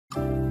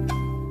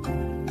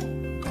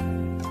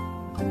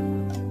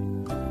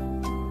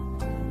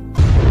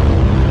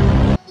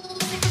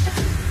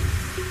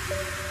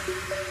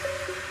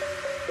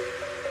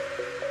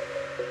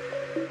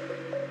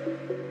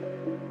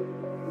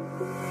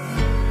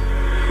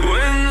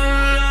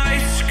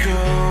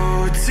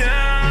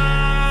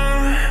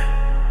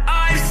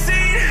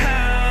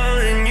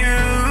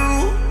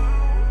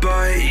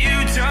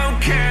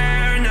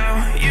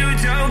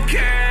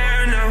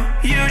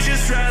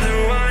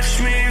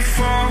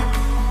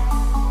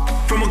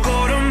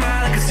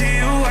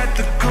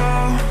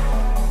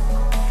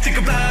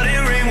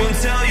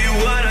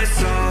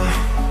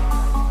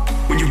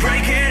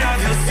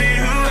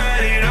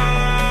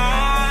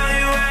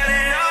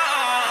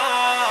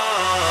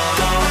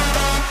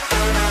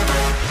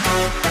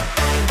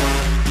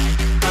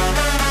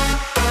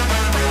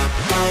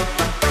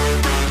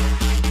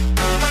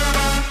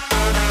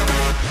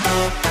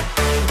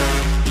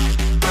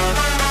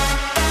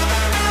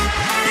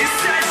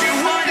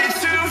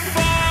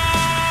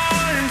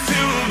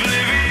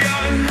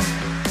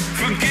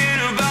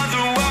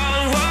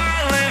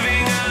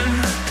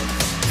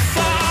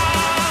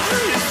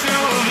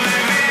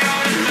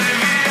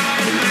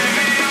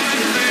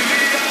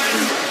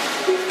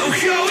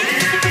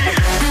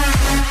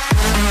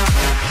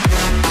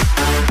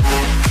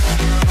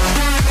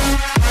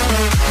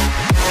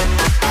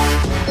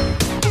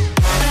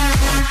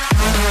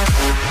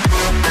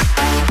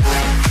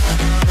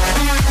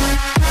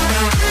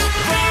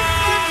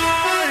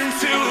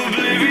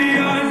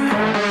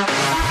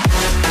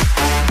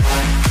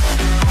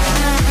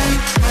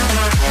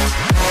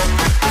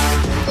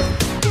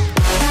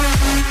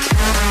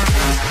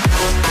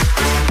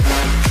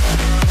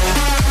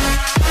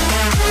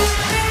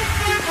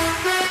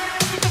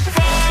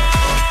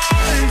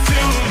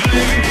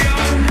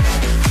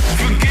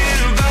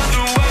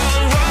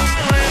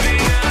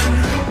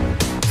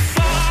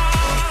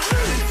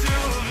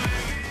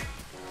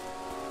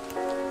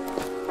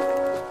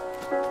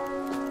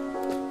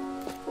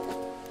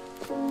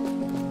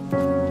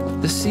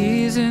The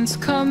seasons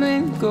come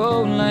and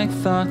go like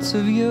thoughts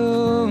of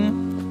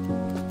you.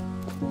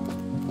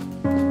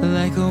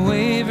 Like a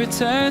wave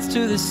returns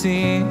to the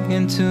sea,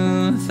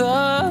 into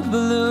the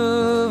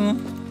blue.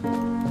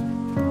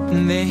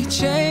 They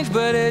change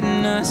but in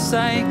a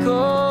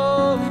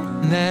cycle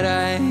that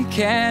I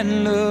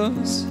can't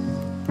lose.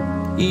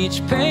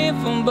 Each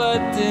painful but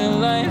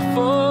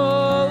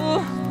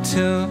delightful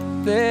to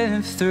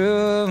live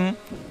through.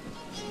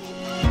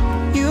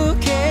 You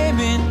came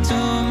into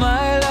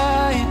my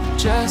life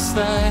just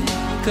like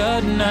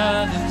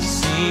another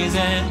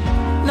season.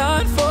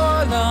 Not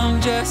for long,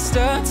 just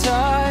a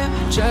time,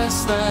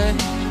 just like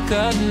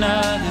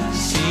another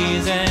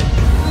season.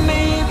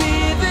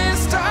 Maybe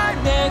this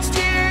time next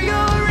year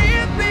you'll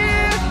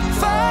reappear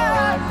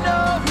for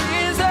no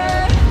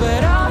reason,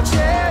 but I'll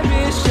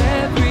cherish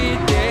every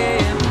day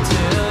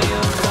until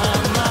you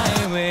come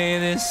my way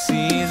this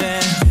season.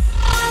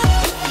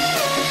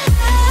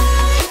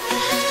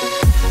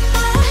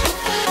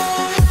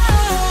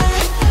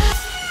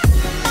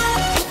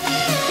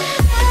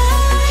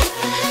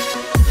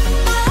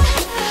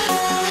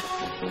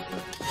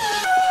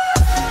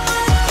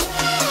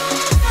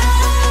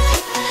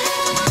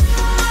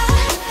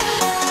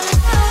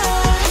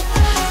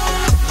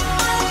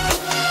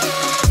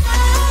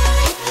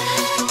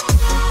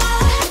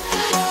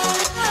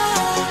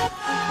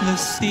 The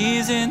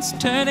seasons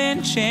turn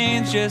and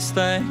change just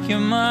like your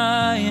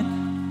mind.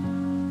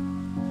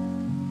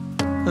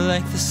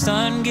 Like the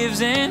sun gives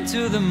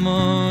into the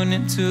moon,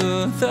 into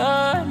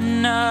the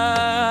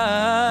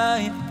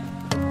night.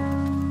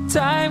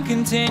 Time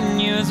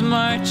continues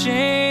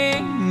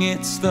marching,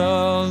 it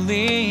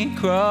slowly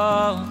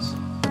crawls.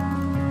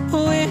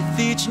 With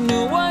each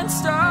new one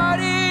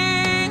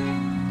starting,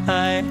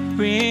 I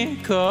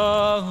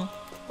recall.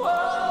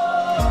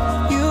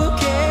 You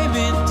came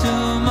into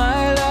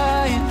my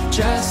life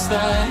just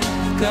like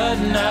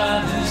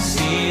another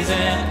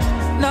season.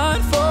 Not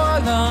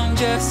for long,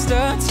 just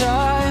a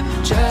time,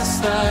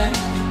 just like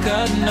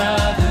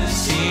another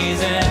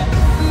season.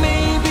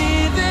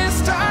 Maybe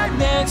this time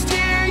next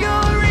year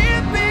you'll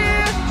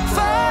reappear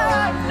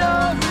for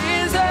no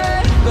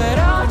reason, but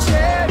I'll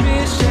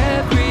cherish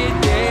every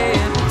day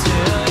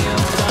until you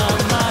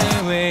come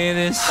my way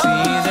this season.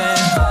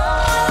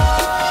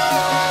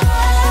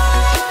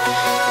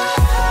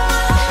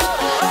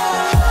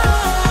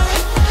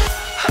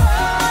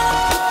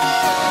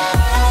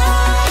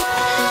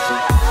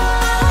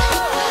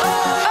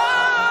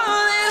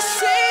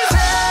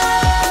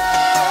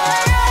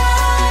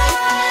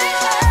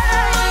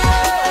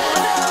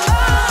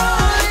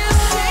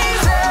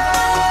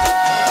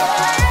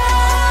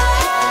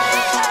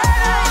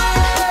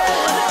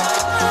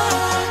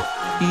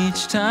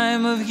 Each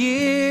time of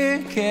year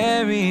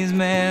carries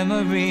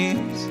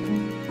memories,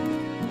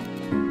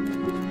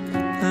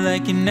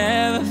 like a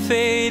never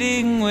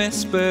fading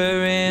whisper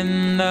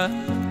in the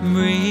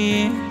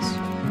breeze.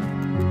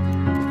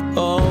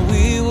 Oh,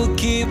 we will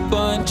keep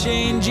on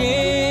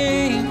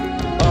changing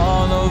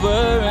all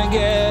over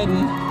again.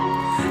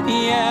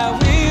 Yeah,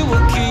 we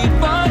will keep